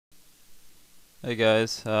Hey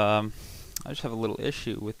guys, I just have a little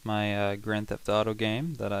issue with my Grand Theft Auto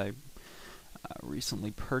game that I recently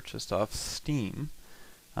purchased off Steam.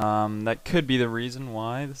 That could be the reason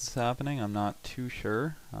why this is happening. I'm not too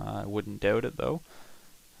sure. I wouldn't doubt it though.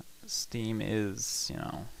 Steam is,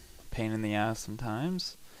 a pain in the ass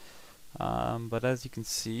sometimes. But as you can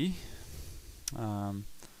see, um,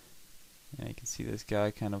 you can see this guy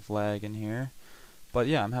kind of lagging here. But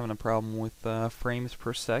yeah, I'm having a problem with frames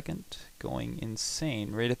per second going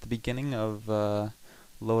insane right at the beginning of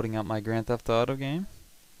loading up my Grand Theft Auto game.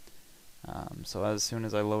 So as soon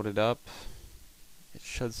as I load it up, it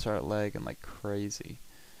should start lagging like crazy.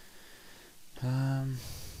 Um,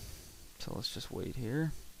 so let's just wait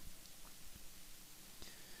here.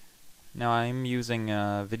 Now I'm using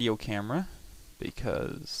a video camera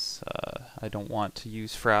because I don't want to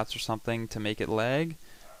use frats or something to make it lag.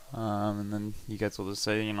 And then you guys will just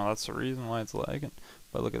say, that's the reason why it's lagging.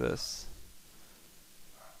 But look at this.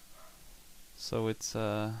 So it's,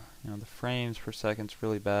 the frames per second's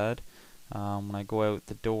really bad. When I go out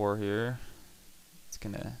the door here, it's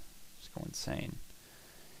gonna just go insane.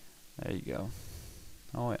 There you go.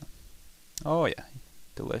 Oh yeah. Oh yeah.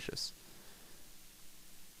 Delicious.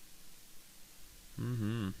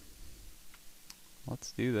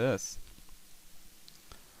 Let's do this.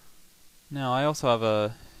 Now I also have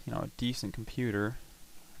a decent computer.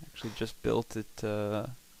 Actually just built it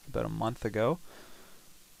about a month ago.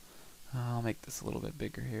 I'll make this a little bit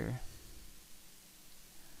bigger here.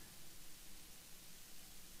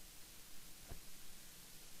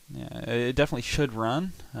 Yeah, it definitely should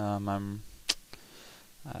run. I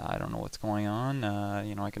don't know what's going on.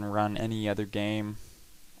 I can run any other game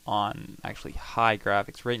on actually high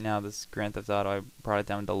graphics. Right now, this Grand Theft Auto, I brought it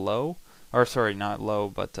down to low, or sorry, not low,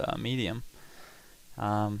 but medium.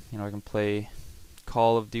 I can play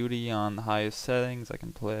Call of Duty on the highest settings. I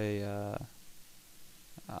can play.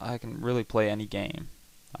 I can really play any game.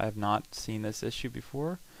 I have not seen this issue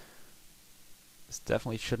before. This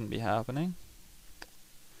definitely shouldn't be happening.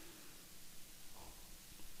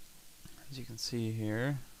 As you can see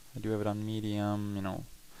here, I do have it on medium,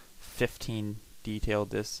 15 detail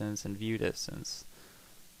distance and view distance.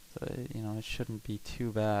 So, it shouldn't be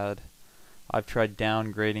too bad. I've tried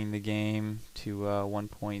downgrading the game to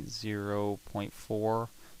 1.0.4.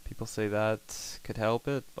 People say that could help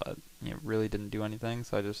it, but it really didn't do anything,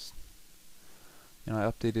 so I just, I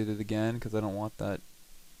updated it again because I don't want that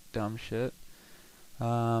dumb shit.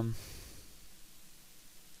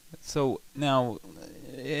 So now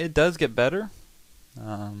it does get better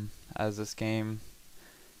as this game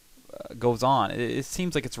goes on. It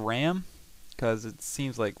seems like it's RAM because it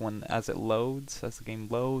seems like as the game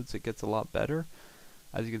loads, it gets a lot better.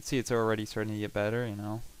 As you can see, it's already starting to get better.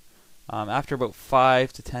 After about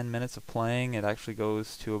 5 to 10 minutes of playing, it actually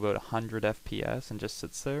goes to about 100 FPS and just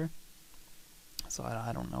sits there. So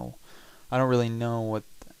I don't know. I don't really know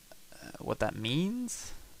what that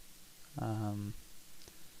means.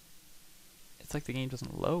 It's like the game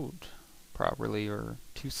doesn't load properly or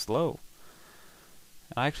too slow.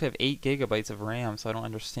 And I actually have 8 gigabytes of RAM, so I don't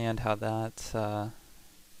understand how that,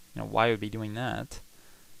 why it would be doing that.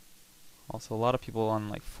 Also, a lot of people on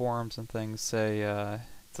like forums and things say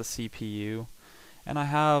it's a CPU, and I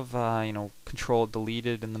have control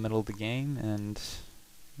deleted in the middle of the game, and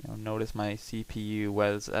notice my CPU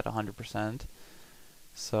was at 100%.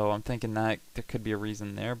 So I'm thinking that there could be a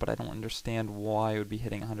reason there, but I don't understand why it would be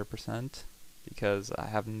hitting 100%. Because I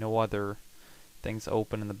have no other things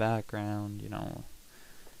open in the background, It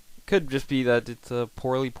could just be that it's a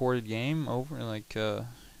poorly ported game over, it's a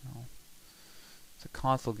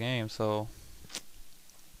console game, so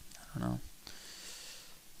I don't know.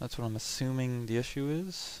 That's what I'm assuming the issue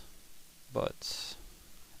is, but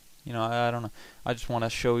I don't know. I just want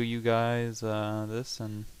to show you guys this,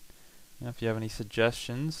 and if you have any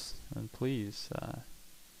suggestions, then please.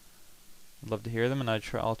 I'd love to hear them, and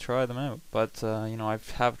I'll try them out. But I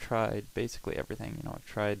have tried basically everything. I've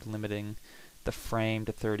tried limiting the frame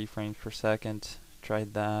to 30 frames per second.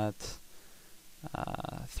 Tried that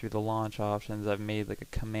through the launch options. I've made like a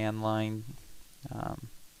command line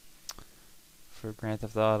for Grand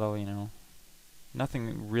Theft Auto.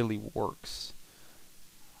 Nothing really works.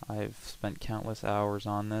 I've spent countless hours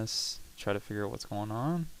on this, try to figure out what's going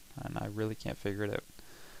on, and I really can't figure it out.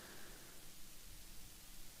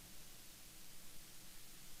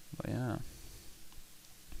 But yeah.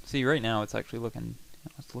 See, right now it's actually looking,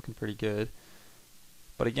 it's looking pretty good.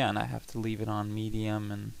 But again, I have to leave it on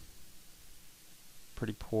medium and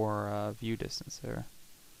pretty poor view distance there.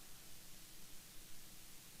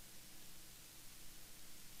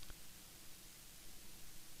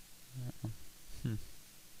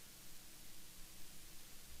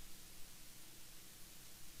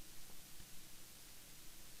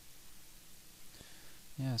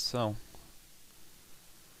 yeah, so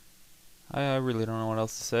I really don't know what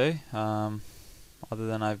else to say, other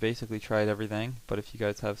than I've basically tried everything. But if you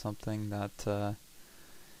guys have something that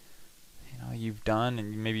you've done,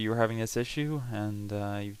 and maybe you were having this issue, and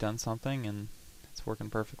you've done something and it's working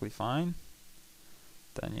perfectly fine,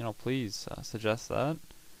 then please suggest that.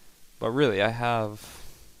 But really, I've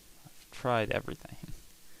tried everything.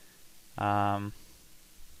 No,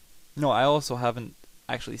 I also haven't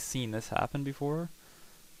actually seen this happen before.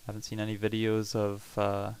 I haven't seen any videos of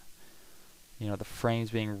the frames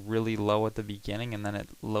being really low at the beginning and then it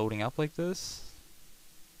loading up like this.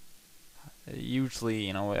 Usually,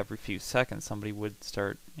 every few seconds somebody would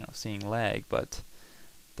start, seeing lag, but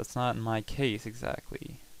that's not in my case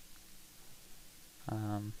exactly.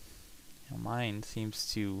 Mine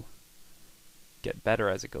seems to get better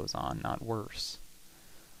as it goes on, not worse.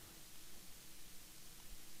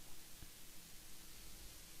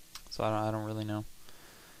 So I don't really know.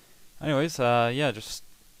 Anyways, yeah, just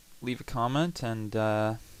leave a comment, and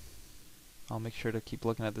I'll make sure to keep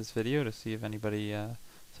looking at this video to see if anybody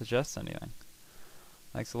suggests anything.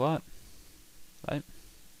 Thanks a lot. Bye.